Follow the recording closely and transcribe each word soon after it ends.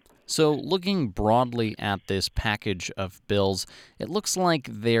So looking broadly at this package of bills, it looks like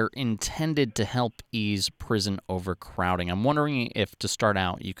they're intended to help ease prison overcrowding. I'm wondering if, to start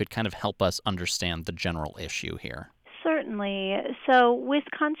out, you could kind of help us understand the general issue here. Certainly. So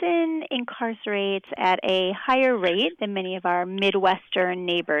Wisconsin incarcerates at a higher rate than many of our Midwestern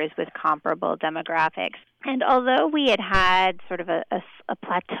neighbors with comparable demographics. And although we had sort of a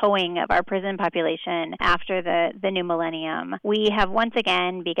plateauing of our prison population after the new millennium, we have once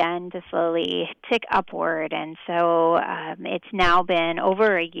again begun to slowly tick upward. And so it's now been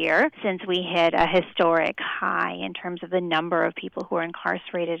over a year since we hit a historic high in terms of the number of people who are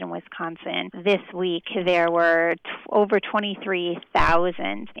incarcerated in Wisconsin. This week, there were over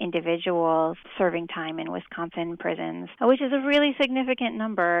 23,000 individuals serving time in Wisconsin prisons, which is a really significant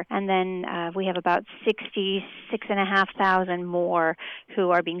number. And then we have about 66,500 more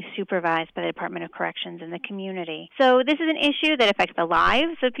who are being supervised by the Department of Corrections in the community. So this is an issue that affects the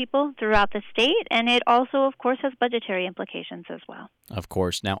lives of people throughout the state, and it also, of course, has budgetary implications as well. Of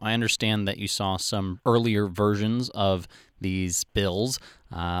course. Now, I understand that you saw some earlier versions of these bills.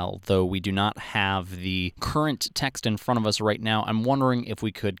 Although we do not have the current text in front of us right now, I'm wondering if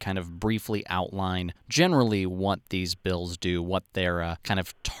we could kind of briefly outline generally what these bills do, what their kind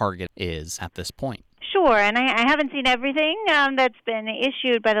of target is at this point. Sure, and I haven't seen everything that's been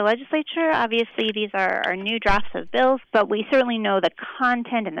issued by the legislature. Obviously, these are new drafts of bills, but we certainly know the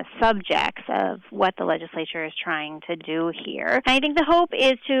content and the subjects of what the legislature is trying to do here. And I think the hope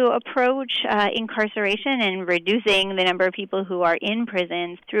is to approach incarceration and reducing the number of people who are in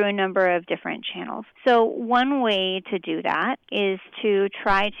prisons through a number of different channels. So one way to do that is to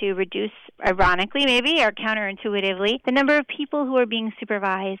try to reduce, ironically maybe, or counterintuitively, the number of people who are being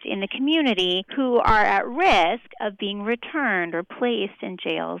supervised in the community who are at risk of being returned or placed in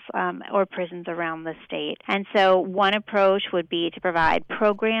jails or prisons around the state. And so one approach would be to provide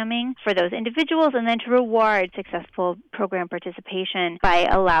programming for those individuals and then to reward successful program participation by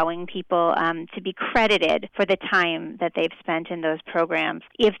allowing people to be credited for the time that they've spent in those programs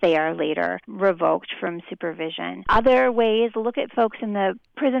if they are later revoked from supervision. Other ways, look at folks in the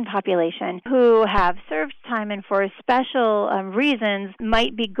prison population who have served time and for special reasons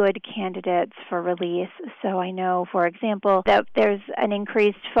might be good candidates for release. So I know, for example, that there's an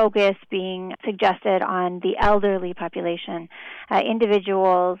increased focus being suggested on the elderly population,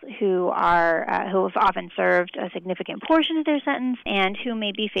 individuals who have often served a significant portion of their sentence and who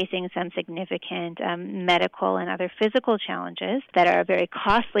may be facing some significant medical and other physical challenges that are very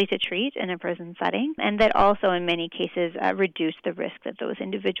costly to treat in a prison setting, and that also in many cases reduce the risk that those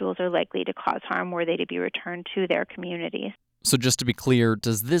individuals are likely to cause harm were they to be returned to their communities. So just to be clear,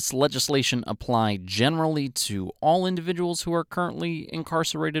 does this legislation apply generally to all individuals who are currently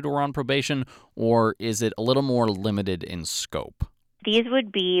incarcerated or on probation, or is it a little more limited in scope? These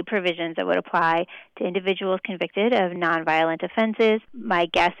would be provisions that would apply to individuals convicted of nonviolent offenses. My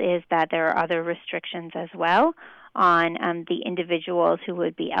guess is that there are other restrictions as well on the individuals who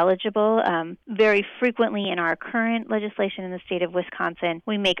would be eligible. Very frequently in our current legislation in the state of Wisconsin,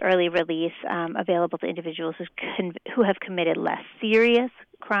 we make early release available to individuals who have committed less serious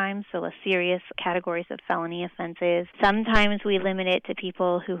crimes, so less serious categories of felony offenses. Sometimes we limit it to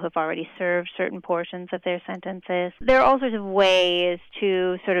people who have already served certain portions of their sentences. There are all sorts of ways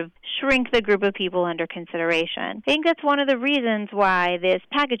to sort of shrink the group of people under consideration. I think that's one of the reasons why this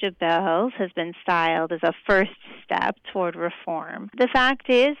package of bills has been styled as a first step toward reform. The fact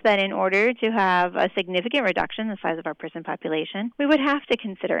is that in order to have a significant reduction in the size of our prison population, we would have to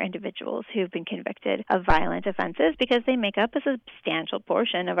consider individuals who've been convicted of violent offenses because they make up a substantial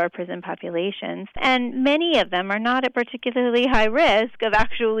portion of our prison populations, and many of them are not at particularly high risk of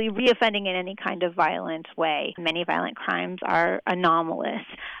actually reoffending in any kind of violent way. Many violent crimes are anomalous.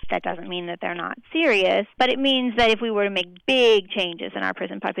 That doesn't mean that they're not serious, but it means that if we were to make big changes in our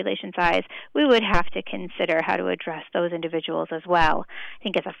prison population size, we would have to consider how to address those individuals as well. I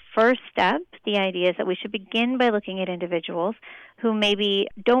think as a first step, the idea is that we should begin by looking at individuals who maybe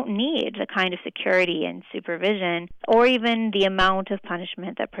don't need the kind of security and supervision or even the amount of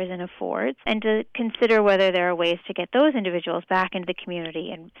punishment that prison affords, and to consider whether there are ways to get those individuals back into the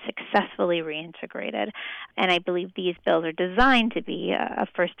community and successfully reintegrated. And I believe these bills are designed to be a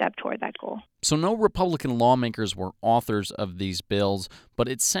first step toward that goal. So no Republican lawmakers were authors of these bills, but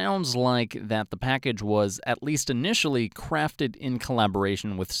it sounds like that the package was, at least initially, crafted in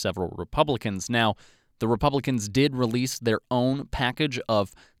collaboration with several Republicans. Now, the Republicans did release their own package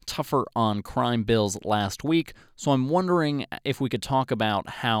of tougher on crime bills last week, so I'm wondering if we could talk about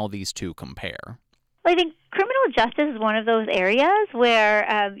how these two compare. I think Criminal justice is one of those areas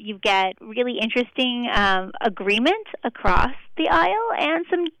where you get really interesting agreement across the aisle and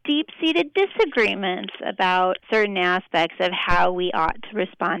some deep-seated disagreements about certain aspects of how we ought to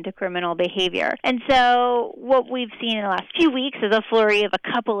respond to criminal behavior. And so what we've seen in the last few weeks is a flurry of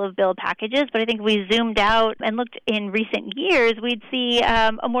a couple of bill packages, but I think if we zoomed out and looked in recent years, we'd see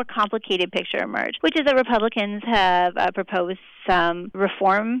a more complicated picture emerge, which is that Republicans have proposed some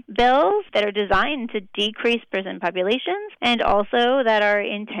reform bills that are designed to decrease prison populations and also that are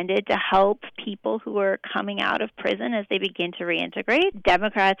intended to help people who are coming out of prison as they begin to reintegrate.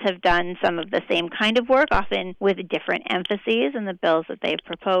 Democrats have done some of the same kind of work, often with different emphases in the bills that they've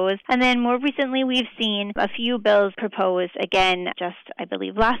proposed. And then more recently, we've seen a few bills proposed, again, just I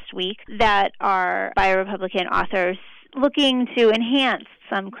believe last week, that are by Republican authors looking to enhance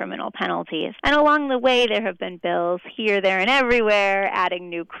some criminal penalties. And along the way, there have been bills here, there, and everywhere adding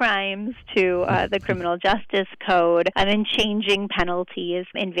new crimes to the criminal justice code and changing penalties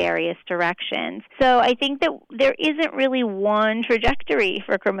in various directions. So I think that there isn't really one trajectory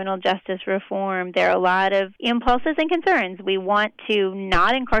for criminal justice reform. There are a lot of impulses and concerns. We want to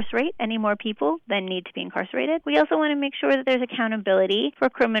not incarcerate any more people than need to be incarcerated. We also want to make sure that there's accountability for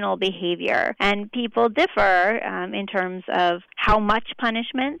criminal behavior. And people differ in terms of how much punishment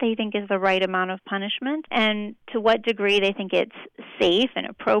they think is the right amount of punishment and to what degree they think it's safe and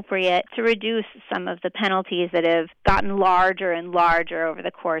appropriate to reduce some of the penalties that have gotten larger and larger over the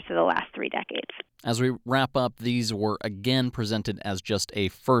course of the last 3 decades. As we wrap up, these were again presented as just a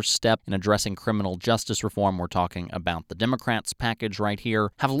first step in addressing criminal justice reform. We're talking about the Democrats' package right here.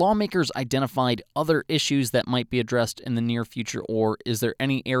 Have lawmakers identified other issues that might be addressed in the near future, or is there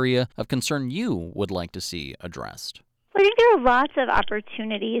any area of concern you would like to see addressed? I think there are lots of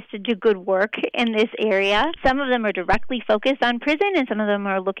opportunities to do good work in this area. Some of them are directly focused on prison, and some of them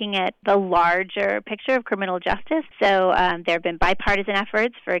are looking at the larger picture of criminal justice. So there have been bipartisan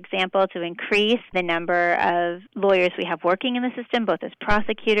efforts, for example, to increase the number of lawyers we have working in the system, both as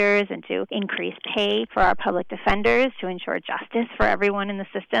prosecutors and to increase pay for our public defenders to ensure justice for everyone in the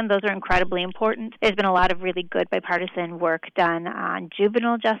system. Those are incredibly important. There's been a lot of really good bipartisan work done on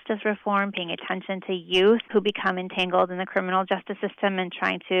juvenile justice reform, paying attention to youth who become entangled in the criminal justice system and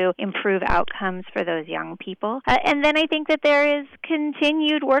trying to improve outcomes for those young people. And then I think that there is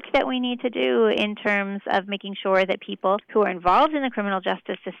continued work that we need to do in terms of making sure that people who are involved in the criminal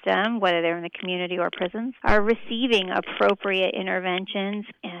justice system, whether they're in the community or prisons, are receiving appropriate interventions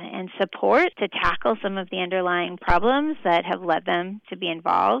and support to tackle some of the underlying problems that have led them to be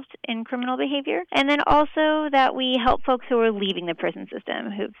involved in criminal behavior. And then also that we help folks who are leaving the prison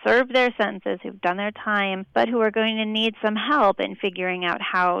system, who've served their sentences, who've done their time, but who are going to need some help in figuring out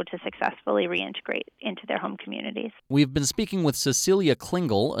how to successfully reintegrate into their home communities. We've been speaking with Cecelia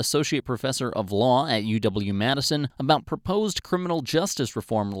Klingele, Associate Professor of Law at UW-Madison, about proposed criminal justice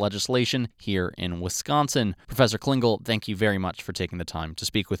reform legislation here in Wisconsin. Professor Klingele, thank you very much for taking the time to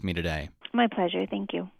speak with me today. My pleasure. Thank you.